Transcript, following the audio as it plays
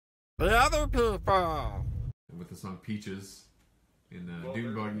The other people. With the song Peaches in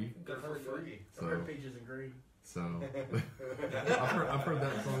Dune Buggy. Good for free. I heard Peaches and Green. So I've heard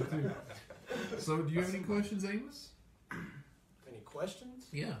that song too. So do you have any questions, Amos? Any questions?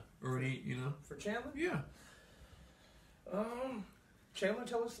 Yeah. Or any, For Chandler? Yeah. Chandler,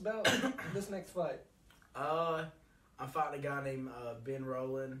 tell us about this next fight. I'm fighting a guy named Ben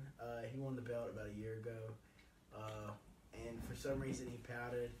Rowland. He won the belt about a year ago. And for some reason he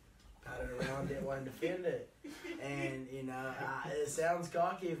pouted around, didn't want to defend it. And, it sounds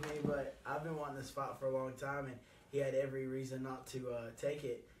cocky of me, but I've been wanting this fight for a long time, and he had every reason not to take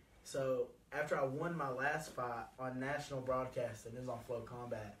it. So after I won my last fight on national broadcast, and it was on Flow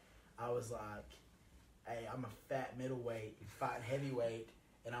Combat, I was like, hey, I'm a fat middleweight fighting heavyweight,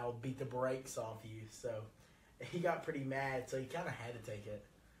 and I'll beat the brakes off you. So he got pretty mad, so he kind of had to take it.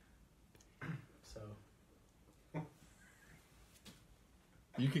 So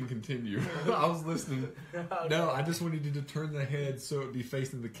You can continue. I was listening. Okay. No, I just wanted you to turn the head so it would be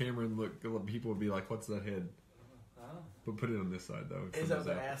facing the camera and look. People would be like, "What's that head?" But put it on this side though. Is that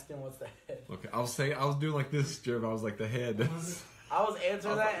asking what's the head? Okay, I was doing like this, Jerv. I was like the head. I was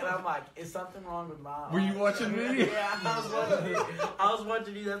answering that, and I'm like, is something wrong with my... Were you watching me? Yeah, I was watching you. I was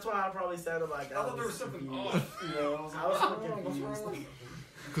watching you. That's why I probably sounded like I thought there was something confused. off. I was so confused.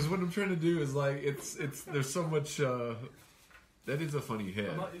 Because what I'm trying to do is like it's there's so much. That is a funny head.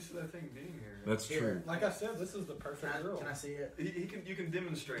 I'm not used to that thing being here. That's true. Like I said, this is the perfect girl. Can I see it? You can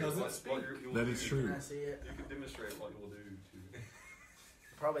demonstrate Does it what speak? you'll That do. is true. Can I see it? You can demonstrate what you'll do.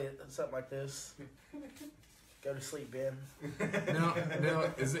 Probably something like this. Go to sleep, Ben. Now,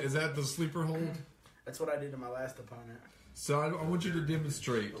 is that the sleeper hold? That's what I did to my last opponent. So I want you to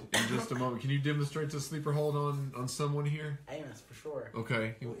demonstrate in just a moment. Can you demonstrate the sleeper hold on someone here? Amos, for sure.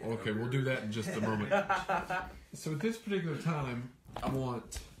 Okay, we'll do that in just a moment. So at this particular time, I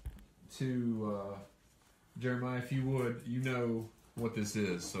want to, Jeremiah, if you would, you know what this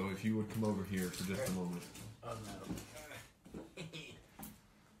is. So if you would come over here for just a moment. Oh, no.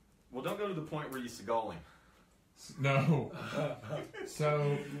 Well, don't go to the point where you Seagal him. No.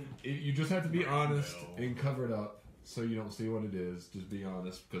 So you just have to be honest and cover it up so you don't see what it is. Just be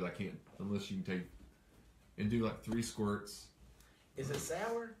honest because I can't unless you can take and do like 3 squirts. Is it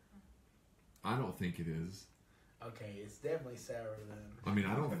sour? I don't think it is. Okay, it's definitely sour then. I mean,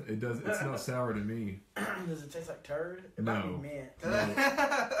 it's not sour to me. Does it taste like turd? It No. might be mint. No,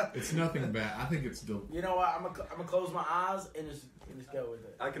 it's nothing bad. I think it's You know what? I'm gonna close my eyes and just go with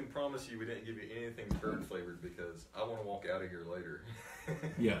it. I can promise you we didn't give you anything bird flavored because I want to walk out of here later.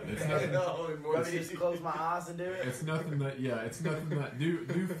 Yeah, it's nothing. Let me just close my eyes and do it. It's nothing that.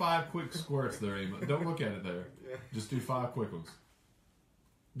 Do 5 quick squirts there, Emma. Don't look at it there. Yeah. Just do 5 quick ones.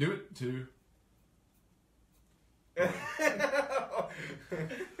 Do it 2. Alright,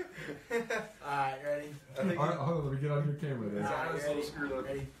 ready? I think Alright, hold on. Let me get on your camera there. His eye was a little screwed up.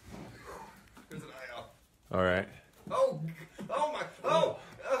 Ready? Here's an eye out. All right. Oh my!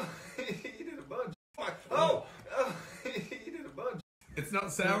 He did a bunch. He did a bunch. It's not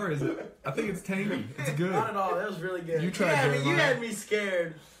sour, is it? I think it's tangy. It's good. Not at all. That was really good. You tried, You Jeremiah. had me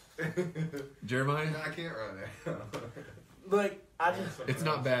scared. Jeremiah, I can't right now. Look, I just. it's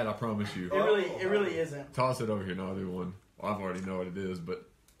not bad. I promise you. It really isn't. Toss it over here. No, I'll do one. Well, I've already know what it is, but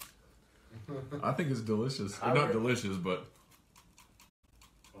I think it's delicious. Or not delicious, but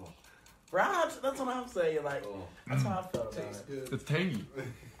Right? That's what I'm saying. Like, that's how I felt about Tastes it. good. it's tangy.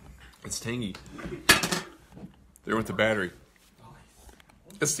 It's tangy. There went the battery.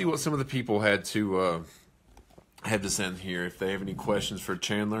 Let's see what some of the people had to send here. If they have any questions for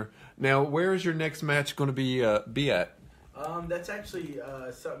Chandler. Now, where is your next match going to be at? That's actually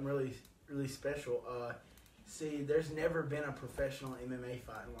something really, really special. See, there's never been a professional MMA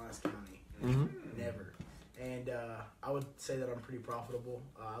fight in Lawrence County. Mm-hmm. Never. And I would say that I'm pretty profitable.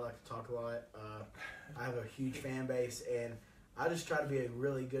 I like to talk a lot. I have a huge fan base, and I just try to be a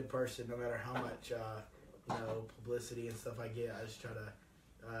really good person no matter how much publicity and stuff I get. I just try to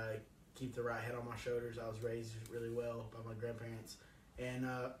keep the right head on my shoulders. I was raised really well by my grandparents. And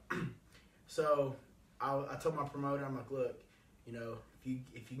so I told my promoter, I'm like, look, if you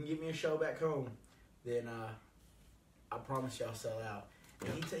can get me a show back home, then I promise you I'll sell out.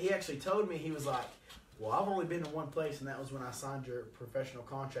 And he actually told me, he was like, well, I've only been to one place, and that was when I signed your professional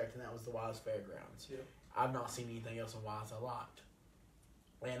contract, and that was the Wise Fairgrounds. Yep. I've not seen anything else in Wise I liked.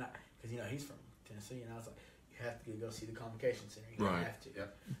 And because, he's from Tennessee, and I was like, you have to go see the Convocation Center. You Right. have to.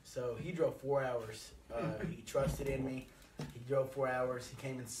 Yep. So he drove 4 hours. He trusted in me. He drove 4 hours. He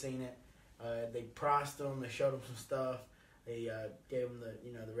came and seen it. They priced him. They showed him some stuff. They gave him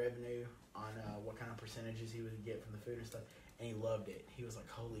the revenue on what kind of percentages he would get from the food and stuff. and he loved it. He was like,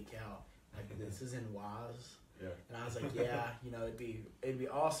 "Holy cow! Like this is in Wise." Yeah. And I was like, "Yeah, it'd be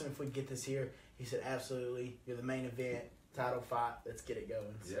awesome if we could get this here." He said, "Absolutely. You're the main event, title fight. Let's get it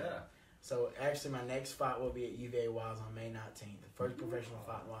going." So actually, my next fight will be at UVA Wise on May 19th, the first professional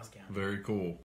fight in Wise County. Very cool.